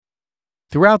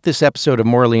Throughout this episode of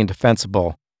Morally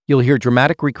Indefensible, you'll hear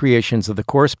dramatic recreations of the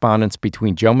correspondence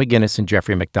between Joe McGinniss and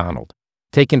Jeffrey MacDonald,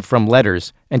 taken from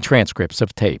letters and transcripts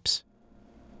of tapes.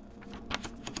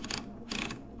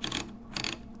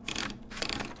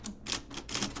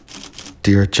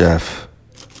 Dear Jeff,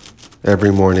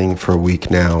 every morning for a week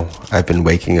now, I've been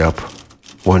waking up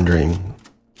wondering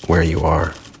where you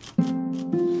are.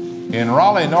 In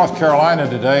Raleigh, North Carolina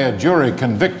today, a jury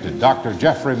convicted Dr.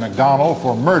 Jeffrey MacDonald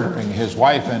for murdering his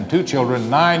wife and 2 children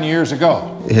 9 years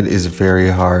ago. It is very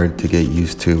hard to get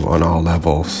used to on all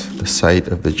levels. The sight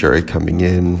of the jury coming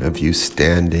in, of you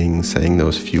standing, saying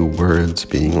those few words,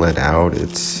 being let out,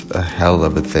 it's a hell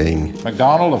of a thing.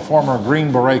 MacDonald, a former Green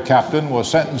Beret captain,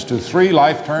 was sentenced to 3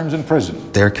 life terms in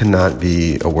prison. There cannot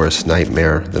be a worse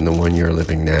nightmare than the one you're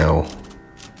living now.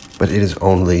 But it is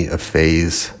only a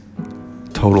phase.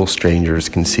 Total strangers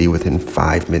can see within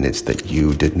 5 minutes that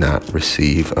you did not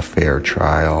receive a fair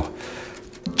trial.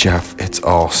 Jeff, it's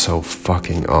all so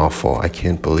fucking awful. I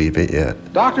can't believe it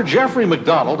yet. Dr. Jeffrey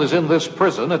MacDonald is in this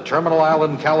prison at Terminal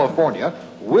Island, California,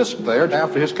 whisked there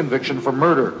after his conviction for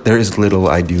murder. There is little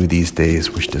I do these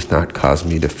days which does not cause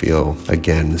me to feel,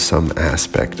 again, some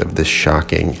aspect of this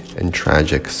shocking and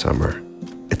tragic summer.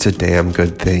 It's a damn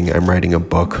good thing I'm writing a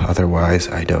book, otherwise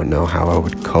I don't know how I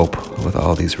would cope with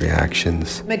all these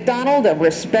reactions. MacDonald, a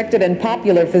respected and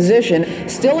popular physician,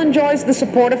 still enjoys the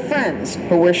support of friends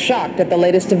who were shocked at the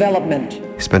latest development.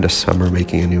 He spent a summer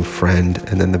making a new friend,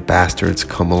 and then the bastards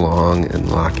come along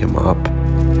and lock him up.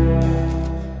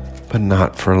 But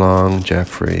not for long,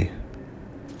 Jeffrey.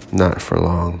 Not for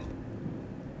long.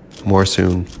 More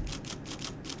soon.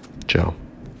 Joe.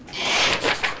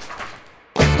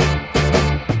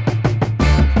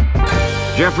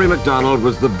 Jeffrey MacDonald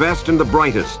was the best and the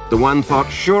brightest, the one thought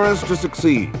surest to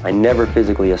succeed. I never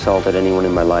physically assaulted anyone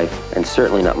in my life, and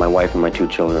certainly not my wife and my 2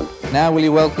 children. Now will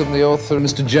you welcome the author,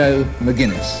 Mr. Joe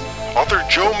McGinniss. Author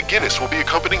Joe McGinniss will be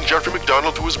accompanying Jeffrey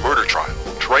MacDonald through his murder trial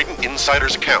to write an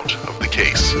insider's account of the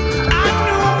case.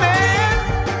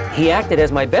 He acted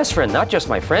as my best friend, not just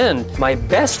my friend, my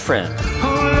best friend.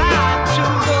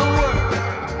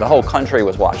 The whole country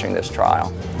was watching this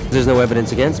trial. There's no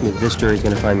evidence against me. This jury's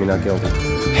going to find me not guilty.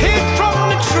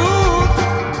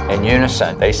 In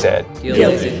unison, they said,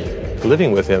 Guilty.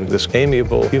 Living with him, this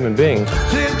amiable human being,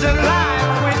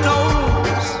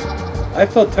 I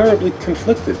felt terribly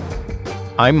conflicted.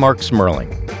 I'm Mark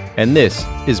Smerling, and this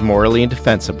is Morally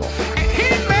Indefensible.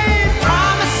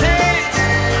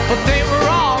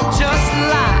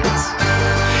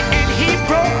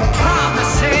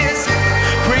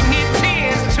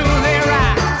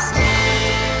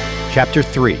 Chapter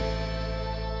 3,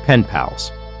 Pen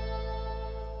Pals.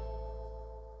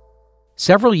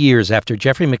 Several years after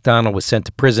Jeffrey MacDonald was sent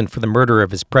to prison for the murder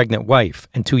of his pregnant wife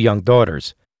and 2 young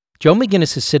daughters, Joe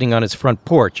McGinniss is sitting on his front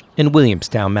porch in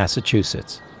Williamstown,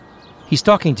 Massachusetts. He's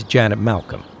talking to Janet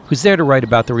Malcolm, who's there to write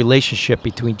about the relationship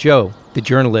between Joe, the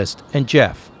journalist, and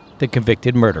Jeff, the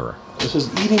convicted murderer. This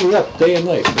is eating me up day and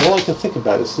night. And all I can think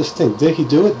about is this thing. Did he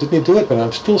do it? Didn't he do it? But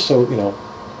I'm still so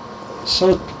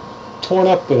torn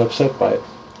up and upset by it.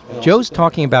 Joe's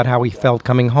talking about how he felt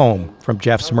coming home from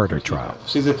Jeff's murder trial.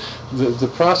 See,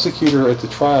 the prosecutor at the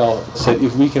trial said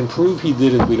if we can prove he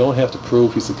did it, we don't have to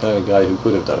prove he's the kind of guy who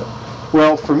could have done it.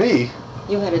 Well, for me...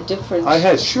 You had a different... I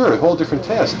had, a whole different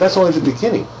task. That's only the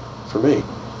beginning for me.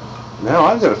 Now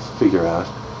I've got to figure out,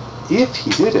 if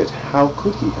he did it, how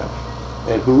could he have?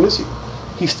 And who is he?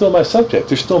 He's still my subject.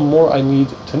 There's still more I need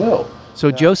to know.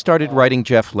 So Joe started writing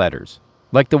Jeff letters,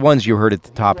 like the ones you heard at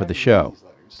the top of the show,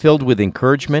 filled with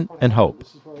encouragement and hope.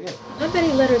 How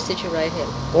many letters did you write him?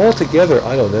 Altogether,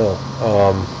 I don't know,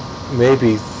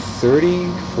 maybe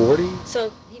 30, 40.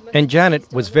 And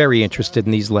Janet was very interested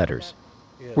in these letters.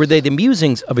 Were they the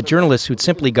musings of a journalist who'd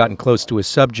simply gotten close to his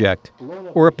subject,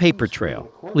 or a paper trail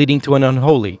leading to an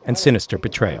unholy and sinister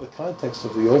betrayal?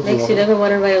 Makes you never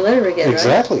want to write a letter again,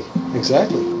 Exactly.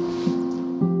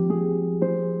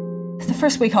 The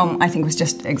first week home, I think, was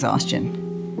just exhaustion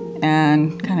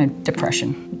and kind of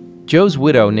depression. Joe's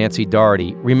widow, Nancy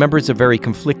Doherty, remembers a very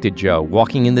conflicted Joe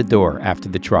walking in the door after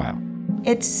the trial.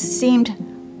 It seemed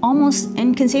almost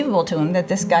inconceivable to him that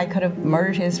this guy could have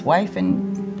murdered his wife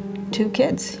and 2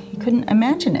 kids. He couldn't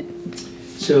imagine it.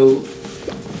 So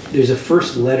there's a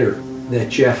first letter that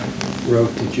Jeff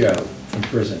wrote to Joe from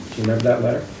prison. Do you remember that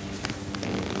letter?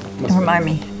 Remind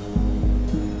me.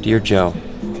 Dear Joe,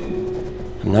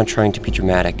 I'm not trying to be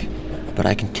dramatic, but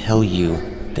I can tell you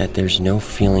that there's no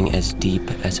feeling as deep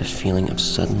as a feeling of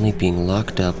suddenly being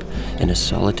locked up in a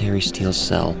solitary steel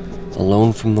cell,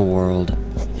 alone from the world,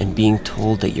 and being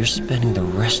told that you're spending the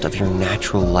rest of your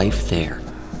natural life there.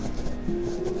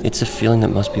 It's a feeling that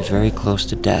must be very close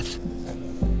to death.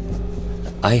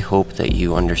 I hope that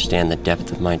you understand the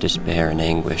depth of my despair and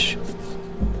anguish.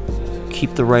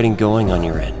 Keep the writing going on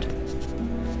your end.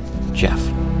 Jeff.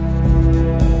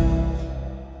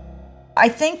 I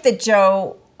think that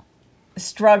Joe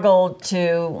struggled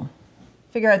to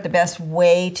figure out the best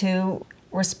way to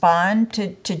respond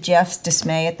to Jeff's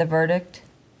dismay at the verdict.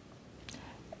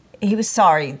 He was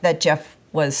sorry that Jeff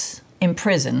was in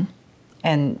prison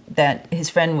and that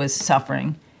his friend was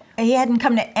suffering. He hadn't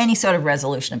come to any sort of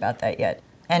resolution about that yet.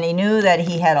 And he knew that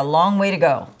he had a long way to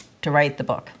go to write the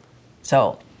book.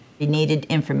 So he needed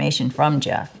information from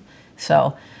Jeff.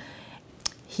 So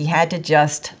he had to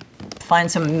just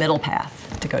find some middle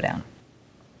path to go down.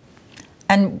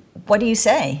 And what do you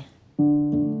say?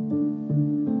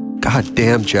 God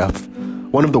damn, Jeff.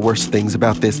 One of the worst things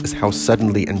about this is how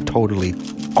suddenly and totally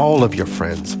all of your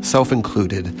friends, self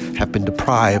included, have been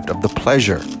deprived of the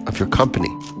pleasure of your company.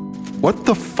 What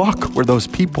the fuck were those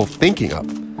people thinking of?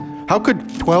 How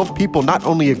could 12 people not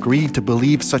only agree to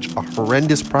believe such a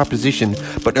horrendous proposition,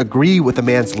 but agree with a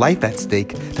man's life at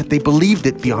stake that they believed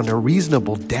it beyond a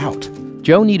reasonable doubt?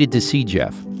 Joe needed to see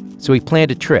Jeff, so he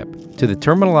planned a trip to the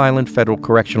Terminal Island Federal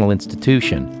Correctional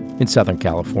Institution in Southern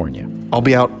California. I'll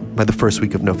be out by the first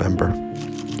week of November.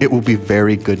 It will be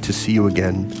very good to see you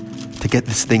again, to get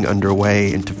this thing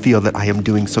underway and to feel that I am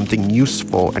doing something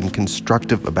useful and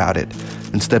constructive about it,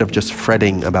 instead of just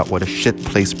fretting about what a shit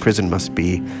place prison must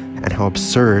be and how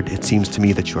absurd it seems to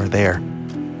me that you are there.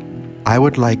 I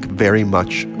would like very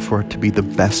much for it to be the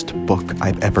best book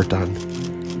I've ever done.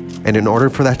 And in order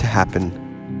for that to happen,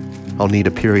 I'll need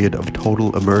a period of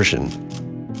total immersion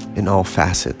in all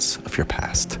facets of your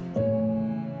past.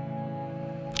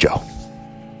 Joe.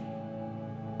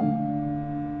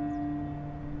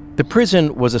 The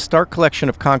prison was a stark collection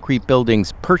of concrete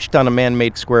buildings perched on a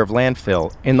man-made square of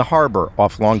landfill in the harbor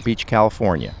off Long Beach,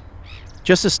 California.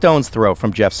 Just a stone's throw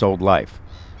from Jeff's old life,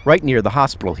 right near the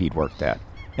hospital he'd worked at,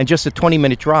 and just a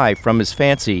 20-minute drive from his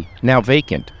fancy, now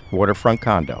vacant, waterfront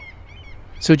condo.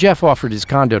 So Jeff offered his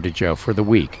condo to Joe for the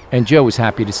week, and Joe was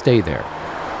happy to stay there.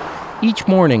 Each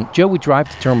morning, Joe would drive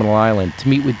to Terminal Island to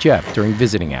meet with Jeff during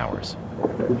visiting hours.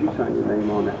 Could you sign your name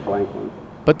on that blank one?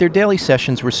 But their daily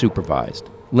sessions were supervised,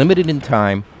 limited in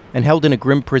time, and held in a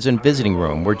grim prison visiting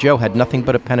room where Joe had nothing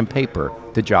but a pen and paper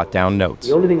to jot down notes.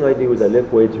 The only thing I do is I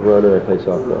lift weights, run, and I play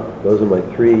softball. Those are my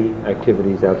 3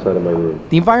 activities outside of my room.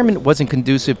 The environment wasn't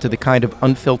conducive to the kind of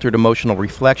unfiltered emotional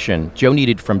reflection Joe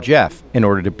needed from Jeff in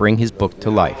order to bring his book to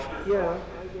life.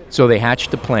 So they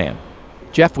hatched a plan.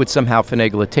 Jeff would somehow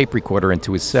finagle a tape recorder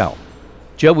into his cell.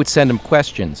 Joe would send him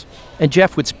questions, and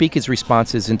Jeff would speak his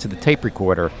responses into the tape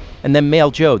recorder and then mail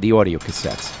Joe the audio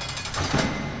cassettes.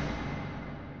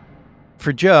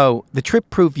 For Joe, the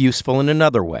trip proved useful in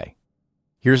another way.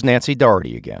 Here's Nancy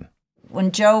Doherty again.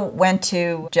 When Joe went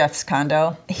to Jeff's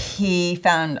condo, he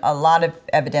found a lot of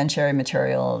evidentiary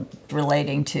material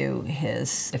relating to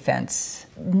his defense.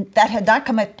 That had not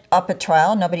come up at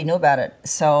trial. Nobody knew about it.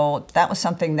 So that was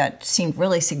something that seemed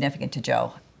really significant to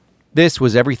Joe. This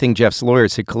was everything Jeff's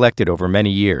lawyers had collected over many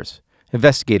years.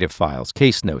 Investigative files,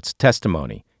 case notes,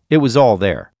 testimony. It was all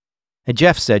there. And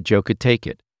Jeff said Joe could take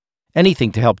it.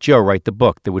 Anything to help Joe write the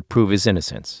book that would prove his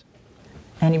innocence.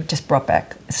 And he just brought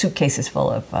back suitcases full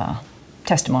of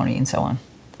testimony and so on.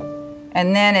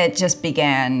 And then it just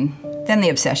began, then the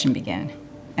obsession began.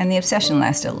 And the obsession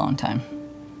lasted a long time,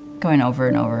 going over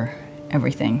and over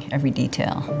everything, every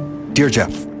detail. Dear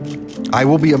Jeff, I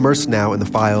will be immersed now in the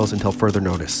files until further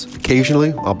notice.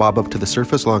 Occasionally, I'll bob up to the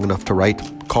surface long enough to write,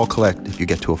 call collect if you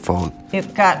get to a phone.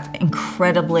 It got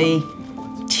incredibly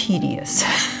tedious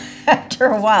after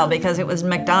a while because it was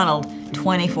McDonald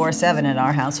 24/7 in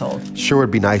our household. Sure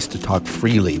would be nice to talk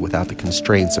freely without the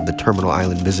constraints of the Terminal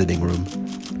Island visiting room.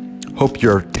 Hope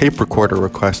your tape recorder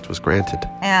request was granted.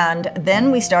 And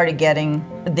then we started getting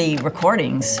the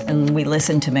recordings and we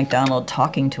listened to McDonald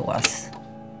talking to us.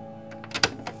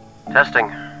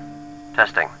 Testing.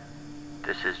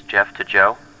 This is Jeff to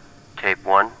Joe. Tape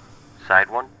 1, side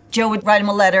 1. Joe would write him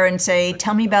a letter and say,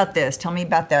 tell me about this, tell me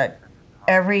about that.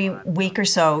 Every week or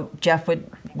so, Jeff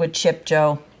would ship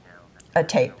Joe a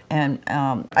tape. And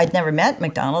I'd never met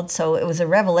McDonald, so it was a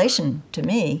revelation to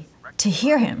me to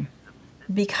hear him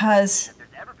because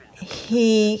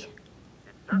he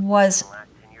was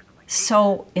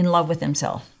so in love with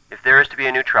himself. If there is to be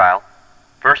a new trial,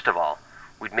 first of all,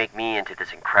 we'd make me into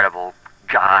this incredible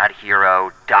God,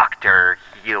 hero, doctor,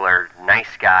 healer,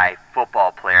 nice guy,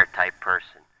 football player type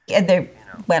person. And they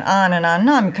went on and on and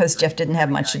on because Jeff didn't have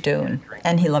much to do,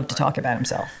 and he loved to talk about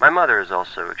himself. My mother is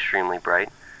also extremely bright,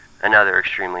 another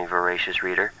extremely voracious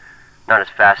reader. Not as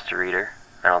fast a reader,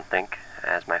 I don't think,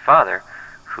 as my father,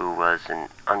 who was an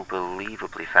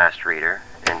unbelievably fast reader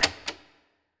and...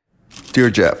 Dear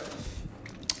Jeff,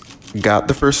 got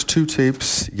the first 2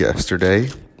 tapes yesterday.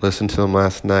 Listened to them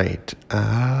last night.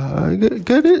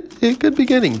 Good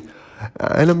beginning.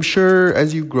 And I'm sure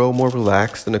as you grow more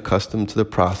relaxed and accustomed to the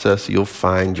process, you'll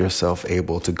find yourself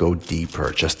able to go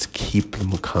deeper. Just keep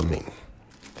them coming.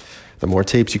 The more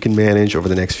tapes you can manage over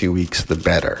the next few weeks, the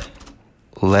better.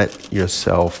 Let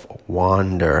yourself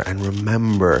wander and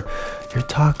remember, you're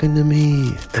talking to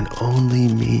me and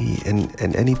only me,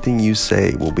 and anything you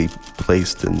say will be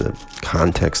placed in the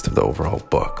context of the overall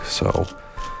book. So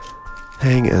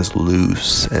hang as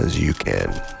loose as you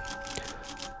can.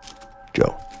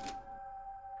 Joe.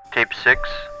 Tape 6,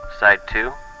 Side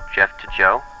 2, Jeff to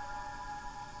Joe.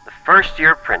 The first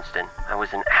year at Princeton, I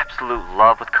was in absolute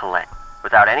love with Colette.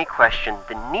 Without any question,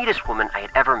 the neatest woman I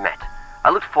had ever met. I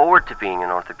looked forward to being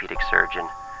an orthopedic surgeon.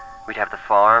 We'd have the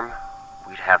farm,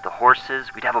 we'd have the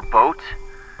horses, we'd have a boat.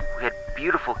 We had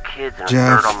beautiful kids and a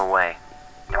third on the way.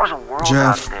 There was a world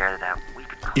out there that we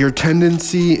could... Your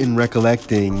tendency in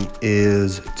recollecting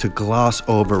is to gloss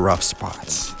over rough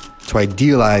spots, to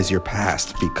idealize your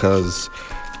past because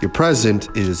your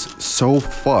present is so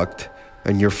fucked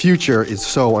and your future is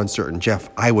so uncertain. Jeff,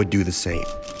 I would do the same.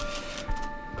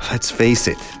 Let's face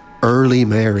it, early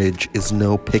marriage is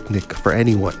no picnic for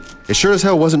anyone. It sure as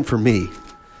hell wasn't for me.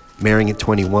 Marrying at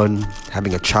 21,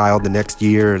 having a child the next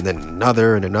year, and then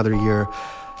another and another year.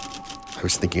 I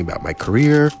was thinking about my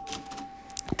career,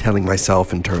 telling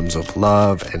myself in terms of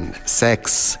love and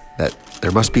sex that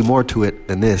there must be more to it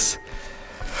than this.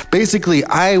 Basically,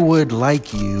 I would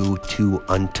like you to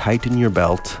untighten your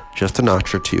belt just a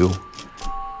notch or 2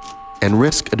 and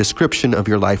risk a description of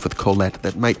your life with Colette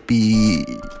that might be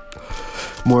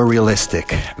more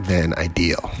realistic than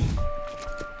ideal.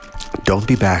 Don't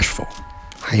be bashful.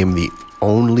 I am the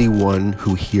only one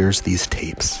who hears these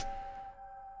tapes.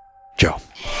 Joe.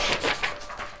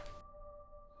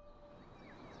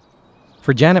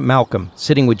 For Janet Malcolm,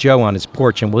 sitting with Joe on his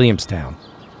porch in Williamstown,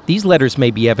 these letters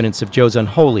may be evidence of Joe's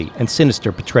unholy and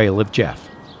sinister portrayal of Jeff.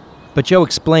 But Joe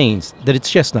explains that it's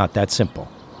just not that simple.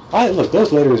 Look,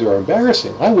 those letters are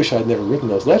embarrassing. I wish I'd never written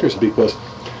those letters because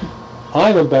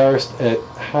I'm embarrassed at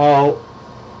how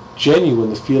genuine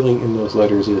the feeling in those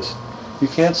letters is. You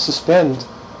can't suspend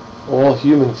all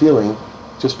human feeling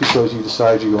just because you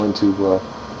decide you're going to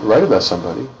write about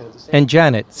somebody. And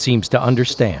Janet seems to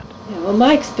understand. Yeah, well,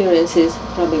 my experience is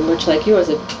probably much like yours.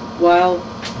 While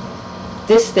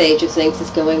this stage of things is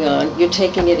going on, you're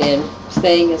taking it in,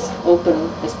 staying as open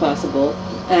as possible,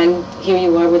 and here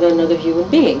you are with another human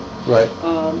being. Right.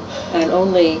 And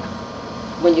only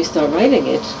when you start writing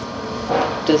it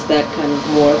does that kind of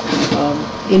more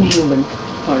inhuman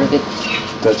part of it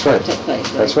That's right. take place.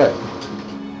 Right? That's right.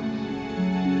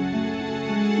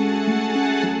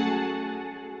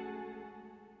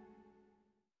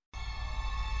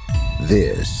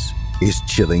 This is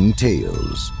Chilling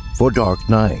Tales for Dark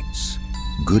Nights.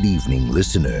 Good evening,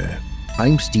 listener.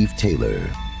 I'm Steve Taylor,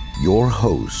 your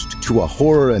host to a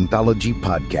horror anthology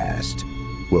podcast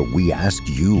where we ask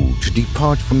you to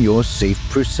depart from your safe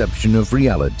perception of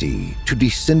reality to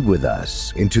descend with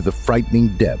us into the frightening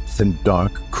depths and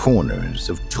dark corners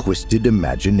of twisted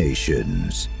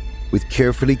imaginations. With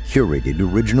carefully curated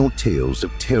original tales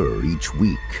of terror each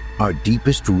week, our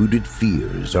deepest rooted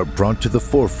fears are brought to the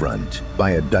forefront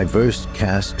by a diverse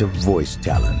cast of voice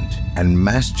talent and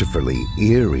masterfully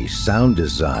eerie sound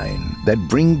design that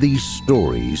bring these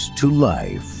stories to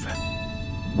life.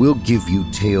 We'll give you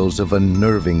tales of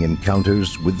unnerving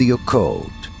encounters with the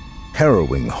occult,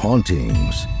 harrowing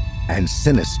hauntings, and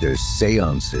sinister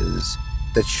seances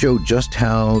that show just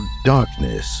how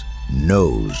darkness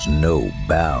knows no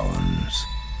bounds.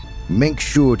 Make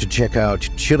sure to check out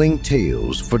Chilling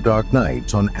Tales for Dark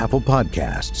Nights on Apple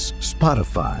Podcasts,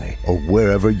 Spotify, or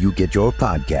wherever you get your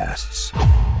podcasts.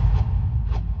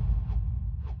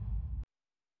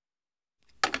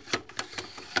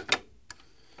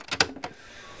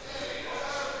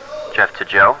 Jeff to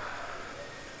Joe.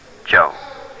 Joe.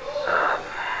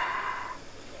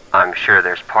 I'm sure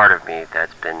there's part of me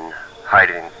that's been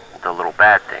hiding the little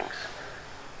bad things.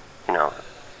 You know,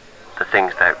 the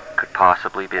things that could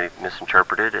possibly be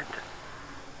misinterpreted and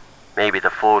maybe the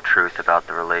full truth about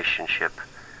the relationship.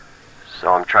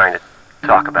 So I'm trying to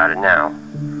talk about it now.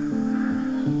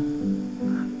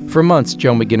 For months,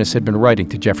 Joe McGinnis had been writing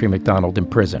to Jeffrey MacDonald in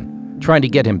prison, trying to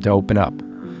get him to open up.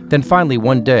 Then finally,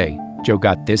 one day, Joe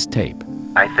got this tape.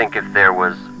 I think if there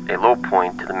was a low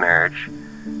point to the marriage,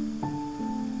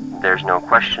 there's no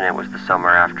question it was the summer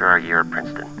after our year at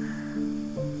Princeton.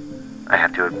 I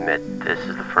have to admit, this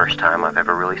is the first time I've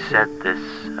ever really said this.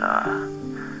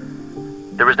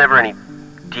 There was never any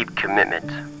deep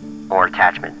commitment or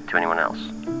attachment to anyone else.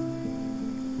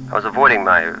 I was avoiding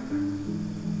my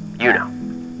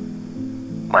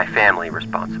family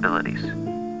responsibilities.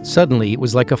 Suddenly, it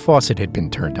was like a faucet had been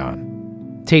turned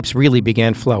on. Tapes really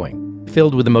began flowing,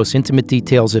 filled with the most intimate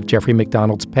details of Jeffrey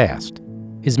MacDonald's past,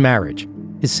 his marriage,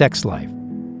 his sex life,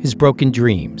 his broken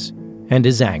dreams, and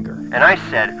his anger. And I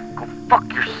said, go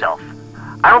fuck yourself.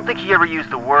 I don't think he ever used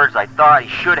the words I thought he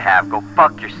should have, go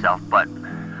fuck yourself, but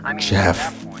I mean...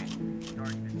 Jeff,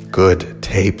 good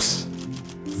tapes.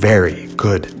 Very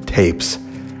good tapes.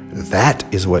 That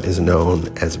is what is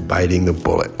known as biting the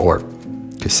bullet, or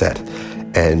cassette,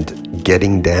 and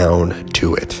getting down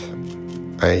to it.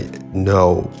 I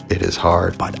know it is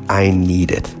hard, but I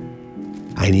need it.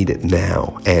 I need it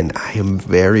now, and I am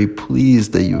very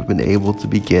pleased that you've been able to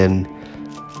begin.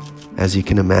 As you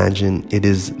can imagine, it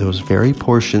is those very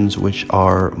portions which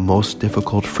are most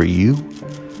difficult for you,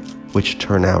 which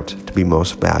turn out to be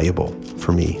most valuable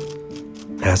for me.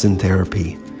 As in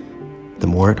therapy, the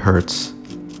more it hurts,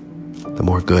 the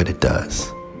more good it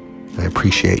does. I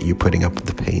appreciate you putting up with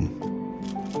the pain.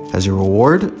 As a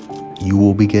reward, you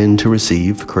will begin to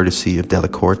receive, courtesy of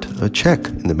Delacorte, a check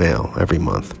in the mail every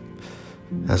month.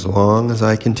 As long as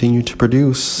I continue to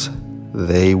produce,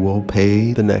 they will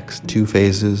pay the next 2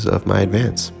 phases of my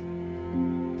advance.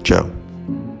 Joe.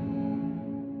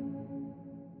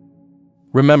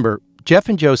 Remember, Jeff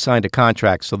and Joe signed a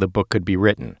contract so the book could be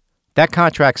written. That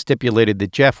contract stipulated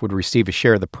that Jeff would receive a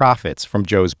share of the profits from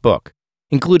Joe's book,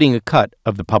 including a cut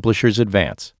of the publisher's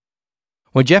advance.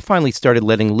 When Jeff finally started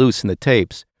letting loose in the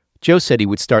tapes, Joe said he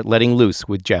would start letting loose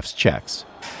with Jeff's checks.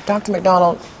 Dr.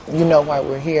 MacDonald, you know why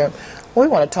we're here. What we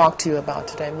want to talk to you about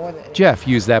today more than... Jeff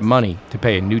used that money to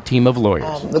pay a new team of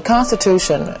lawyers. The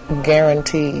Constitution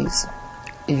guarantees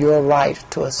your right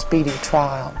to a speedy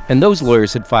trial. And those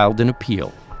lawyers had filed an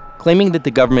appeal, claiming that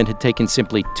the government had taken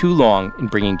simply too long in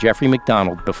bringing Jeffrey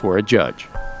MacDonald before a judge.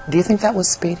 Do you think that was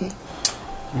speedy?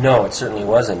 No, it certainly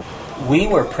wasn't. We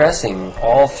were pressing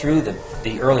all through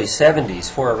the early 70s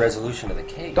for a resolution of the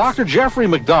case. Dr. Jeffrey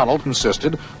MacDonald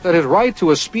insisted that his right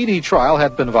to a speedy trial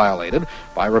had been violated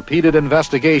by repeated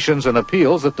investigations and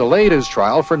appeals that delayed his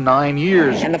trial for 9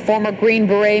 years. And the former Green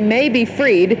Beret may be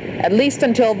freed, at least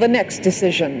until the next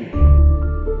decision.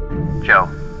 Joe,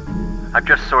 I've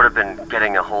just sort of been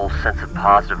getting a whole sense of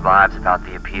positive vibes about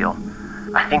the appeal.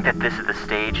 I think that this is the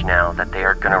stage now that they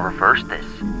are going to reverse this.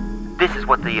 This is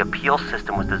what the appeal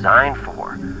system was designed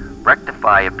for.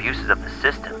 Rectify abuses of the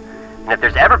system. And if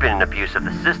there's ever been an abuse of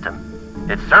the system,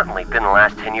 it's certainly been the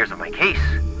last 10 years of my case.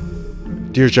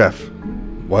 Dear Jeff,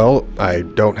 well, I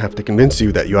don't have to convince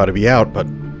you that you ought to be out, but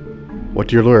what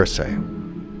do your lawyers say?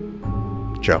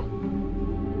 Joe.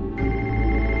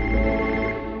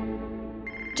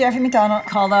 Jeffrey MacDonald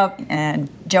called up, and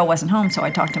Joe wasn't home, so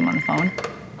I talked to him on the phone.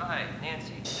 Hi,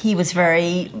 Nancy. He was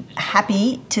very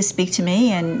happy to speak to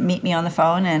me and meet me on the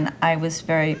phone, and I was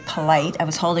very polite. I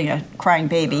was holding a crying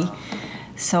baby,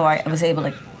 so I was able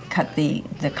to cut the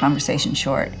conversation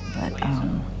short. But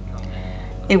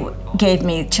it gave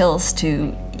me chills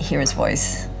to hear his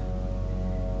voice.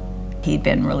 He'd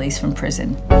been released from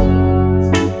prison.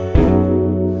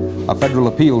 A federal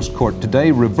appeals court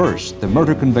today reversed the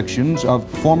murder convictions of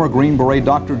former Green Beret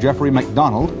Dr. Jeffrey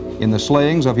MacDonald in the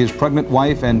slayings of his pregnant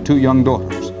wife and 2 young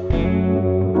daughters.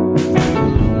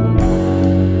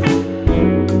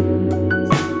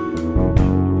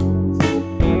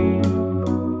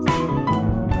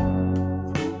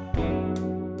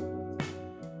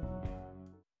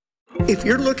 If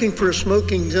you're looking for a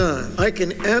smoking gun, I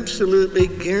can absolutely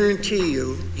guarantee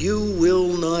you, you will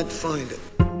not find it.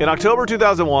 In October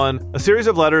 2001, a series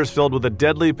of letters filled with a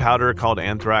deadly powder called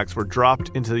anthrax were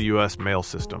dropped into the U.S. mail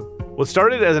system. What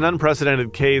started as an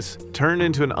unprecedented case turned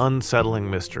into an unsettling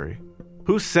mystery.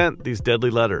 Who sent these deadly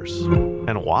letters,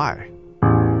 and why?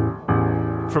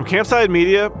 From Campside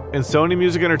Media and Sony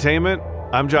Music Entertainment,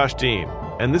 I'm Josh Dean,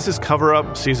 and this is Cover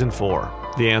Up Season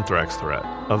 4, The Anthrax Threat,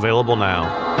 available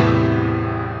now.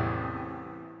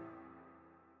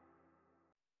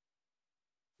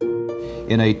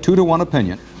 In a 2-to-1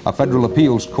 opinion, a federal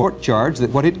appeals court charged that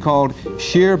what it called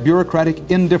sheer bureaucratic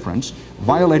indifference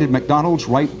violated MacDonald's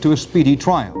right to a speedy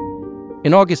trial.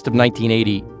 In August of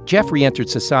 1980, Jeff re-entered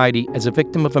society as a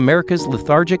victim of America's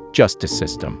lethargic justice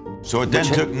system. So it then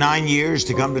took 9 years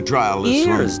to come to trial.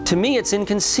 Years? To me, it's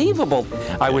inconceivable.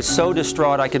 I was so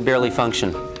distraught I could barely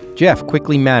function. Jeff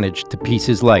quickly managed to piece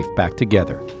his life back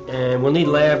together. And we'll need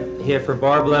lab here for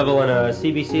barb level and a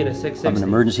CBC and a 660. I'm an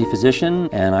emergency physician,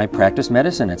 and I practice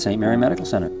medicine at St. Mary Medical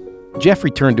Center. Jeff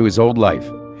returned to his old life,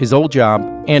 his old job,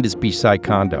 and his beachside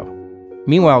condo.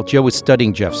 Meanwhile, Joe was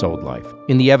studying Jeff's old life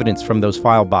in the evidence from those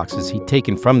file boxes he'd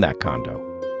taken from that condo.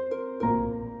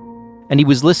 And he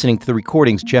was listening to the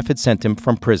recordings Jeff had sent him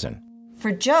from prison.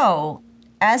 For Joe,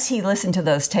 as he listened to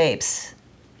those tapes,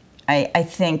 I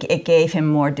think it gave him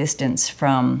more distance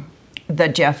from the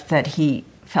Jeff that he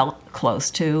felt close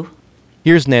to.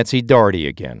 Here's Nancy Doherty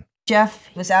again.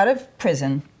 Jeff was out of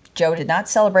prison. Joe did not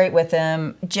celebrate with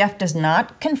him. Jeff does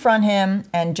not confront him,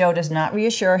 and Joe does not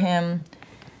reassure him.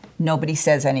 Nobody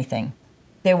says anything.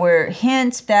 There were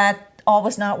hints that all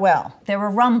was not well. There were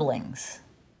rumblings.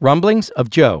 Rumblings of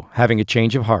Joe having a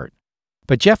change of heart.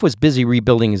 But Jeff was busy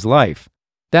rebuilding his life.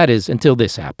 That is, until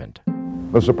this happened.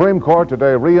 The Supreme Court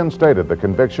today reinstated the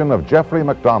conviction of Jeffrey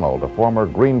McDonald, a former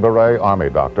Green Beret Army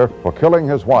doctor, for killing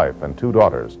his wife and 2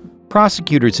 daughters.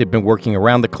 Prosecutors had been working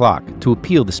around the clock to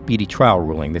appeal the speedy trial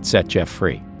ruling that set Jeff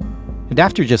free. And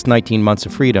after just 19 months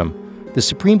of freedom, the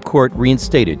Supreme Court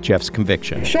reinstated Jeff's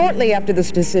conviction. Shortly after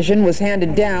this decision was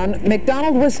handed down,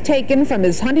 McDonald was taken from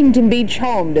his Huntington Beach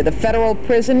home to the federal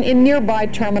prison in nearby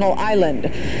Terminal Island.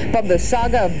 But the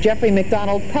saga of Jeffrey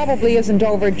McDonald probably isn't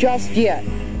over just yet.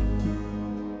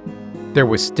 There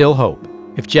was still hope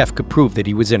if Jeff could prove that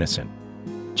he was innocent.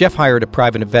 Jeff hired a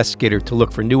private investigator to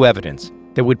look for new evidence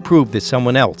that would prove that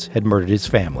someone else had murdered his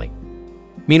family.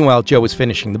 Meanwhile, Joe was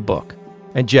finishing the book,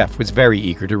 and Jeff was very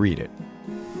eager to read it.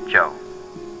 Joe,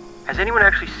 has anyone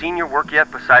actually seen your work yet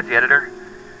besides the editor?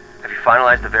 Have you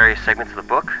finalized the various segments of the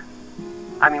book?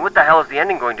 I mean, what the hell is the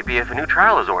ending going to be if a new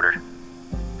trial is ordered?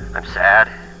 I'm sad,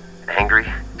 angry,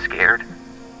 scared.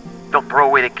 They'll throw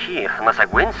away the key unless I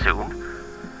win soon.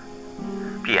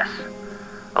 P.S.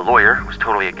 A lawyer was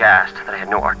totally aghast that I had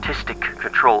no artistic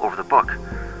control over the book.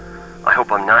 I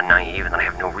hope I'm not naive and that I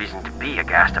have no reason to be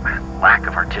aghast at my lack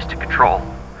of artistic control.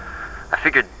 I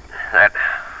figured that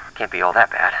can't be all that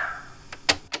bad.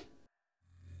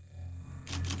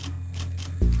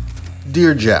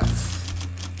 Dear Jeff,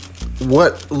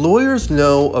 what lawyers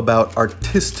know about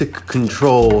artistic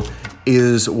control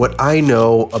is what I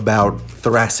know about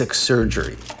thoracic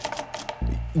surgery.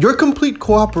 Your complete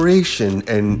cooperation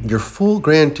and your full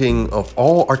granting of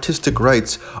all artistic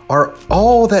rights are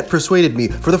all that persuaded me,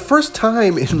 for the first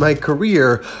time in my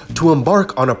career, to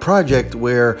embark on a project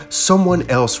where someone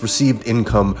else received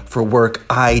income for work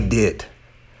I did.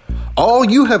 All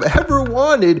you have ever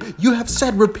wanted, you have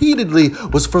said repeatedly,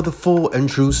 was for the full and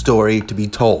true story to be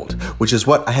told, which is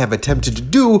what I have attempted to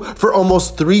do for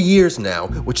almost 3 years now,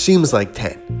 which seems like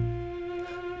 10.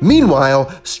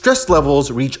 Meanwhile, stress levels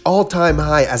reach all-time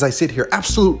high as I sit here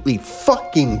absolutely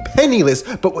fucking penniless,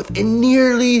 but with a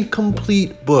nearly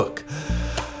complete book.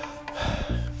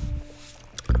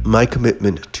 My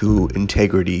commitment to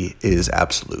integrity is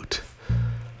absolute.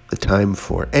 The time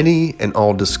for any and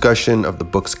all discussion of the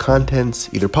book's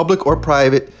contents, either public or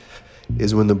private,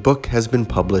 is when the book has been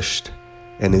published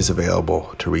and is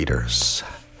available to readers.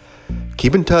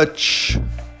 Keep in touch,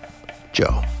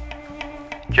 Joe.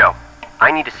 Joe,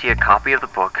 I need to see a copy of the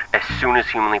book as soon as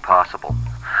humanly possible.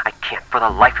 I can't for the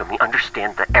life of me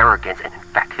understand the arrogance and in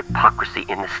fact hypocrisy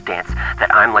in the stance that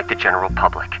I'm like the general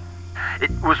public. It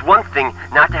was one thing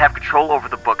not to have control over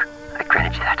the book. I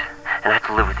granted you that, and I have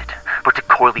to live with it. But to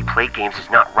coyly play games is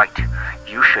not right.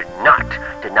 You should not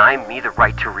deny me the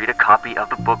right to read a copy of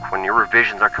the book when your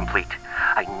revisions are complete.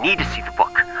 I need to see the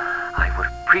book. I would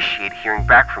appreciate hearing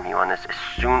back from you on this as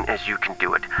soon as you can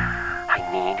do it. I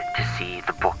need to see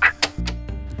the book.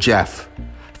 Jeff,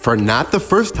 for not the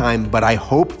first time, but I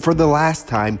hope for the last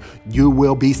time, you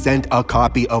will be sent a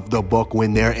copy of the book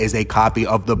when there is a copy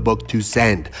of the book to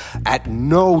send. At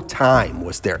no time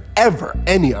was there ever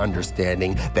any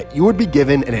understanding that you would be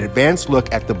given an advanced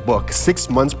look at the book 6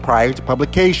 months prior to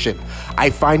publication. I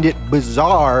find it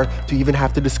bizarre to even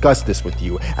have to discuss this with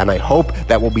you, and I hope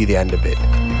that will be the end of it.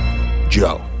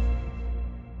 Joe.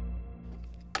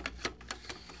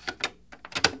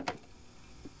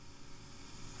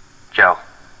 Joe,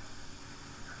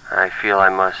 I feel I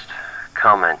must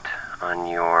comment on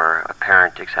your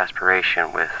apparent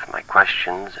exasperation with my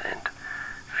questions and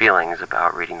feelings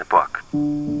about reading the book.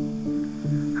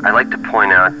 I'd like to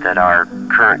point out that our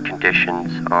current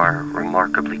conditions are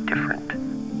remarkably different.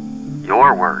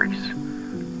 Your worries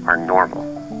are normal.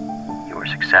 You are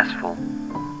successful,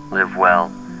 live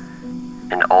well,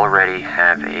 and already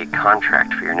have a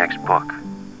contract for your next book.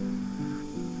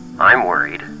 I'm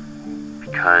worried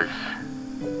because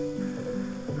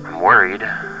I'm worried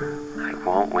I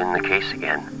won't win the case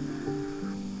again.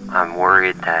 I'm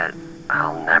worried that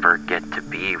I'll never get to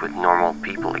be with normal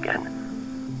people again.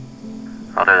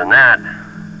 Other than that,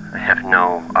 I have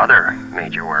no other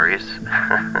major worries.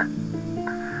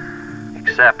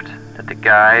 Except that the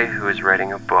guy who was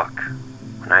writing a book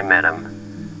when I met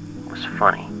him was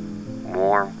funny,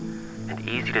 warm, and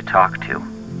easy to talk to.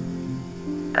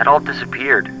 That all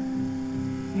disappeared,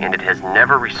 and it has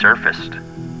never resurfaced.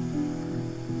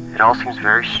 It all seems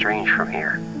very strange from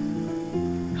here.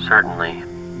 Certainly,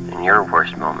 in your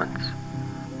worst moments,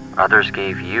 others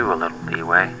gave you a little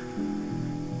leeway.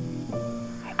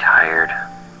 You're tired,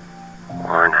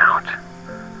 worn out,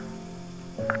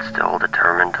 but still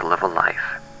determined to live a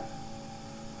life.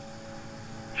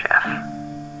 Jeff.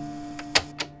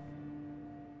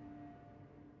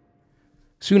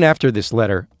 Soon after this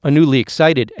letter, a newly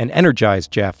excited and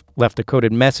energized Jeff left a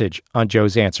coded message on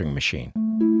Joe's answering machine.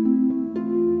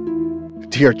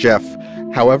 Dear Jeff,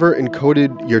 however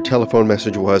encoded your telephone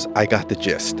message was, I got the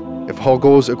gist. If all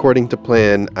goes according to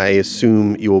plan, I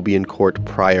assume you will be in court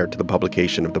prior to the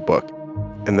publication of the book.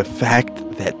 And the fact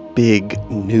that big,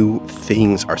 new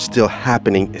things are still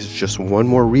happening is just one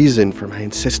more reason for my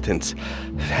insistence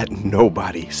that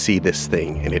nobody see this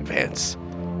thing in advance.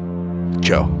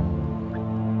 Joe.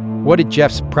 What did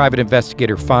Jeff's private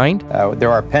investigator find? There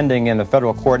are pending in the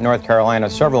federal court in North Carolina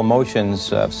several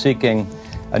motions seeking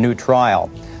a new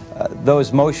trial.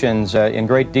 Those motions, in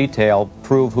great detail,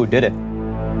 prove who did it.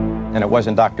 And it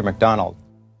wasn't Dr. McDonald.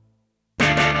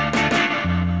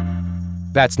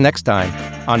 That's next time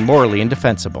on Morally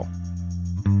Indefensible.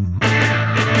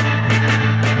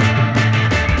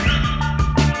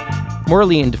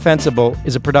 Morally Indefensible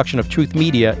is a production of Truth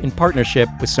Media in partnership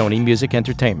with Sony Music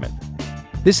Entertainment.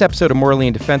 This episode of Morally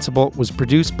Indefensible was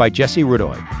produced by Jesse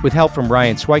Rudoy, with help from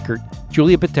Ryan Swikert,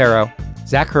 Julia Patero,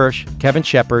 Zach Hirsch, Kevin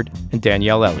Shepard, and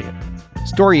Danielle Elliott.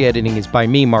 Story editing is by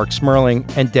me, Mark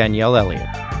Smerling, and Danielle Elliott.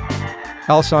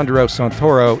 Alessandro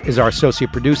Santoro is our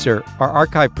associate producer. Our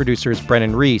archive producer is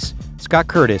Brennan Reese. Scott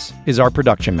Curtis is our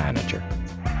production manager.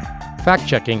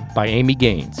 Fact-checking by Amy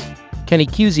Gaines. Kenny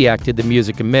Cusiak did the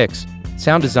music and mix.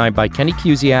 Sound design by Kenny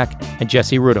Cusiak and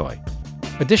Jesse Rudoy.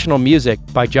 Additional music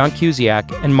by John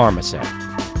Cusiak and Marmoset.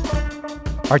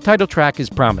 Our title track is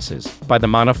Promises by the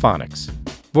Monophonics.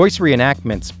 Voice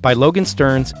reenactments by Logan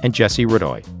Stearns and Jesse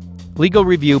Rudoy. Legal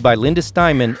review by Linda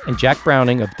Steinman and Jack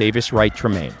Browning of Davis Wright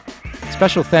Tremaine.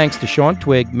 Special thanks to Sean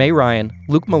Twigg, May Ryan,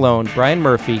 Luke Malone, Brian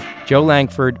Murphy, Joe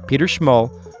Langford, Peter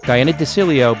Schmoll, Diana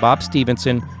DeCilio, Bob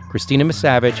Stevenson, Christina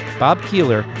Misavage, Bob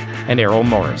Keeler, and Errol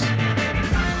Morris.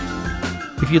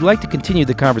 If you'd like to continue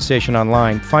the conversation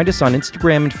online, find us on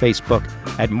Instagram and Facebook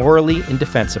at Morally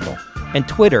Indefensible and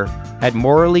Twitter at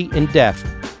Morally Indef.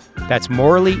 That's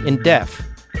Morally Indef.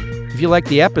 If you like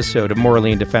the episode of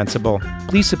Morally Indefensible,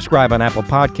 please subscribe on Apple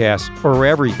Podcasts or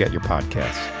wherever you get your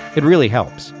podcasts. It really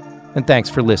helps. And thanks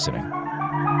for listening.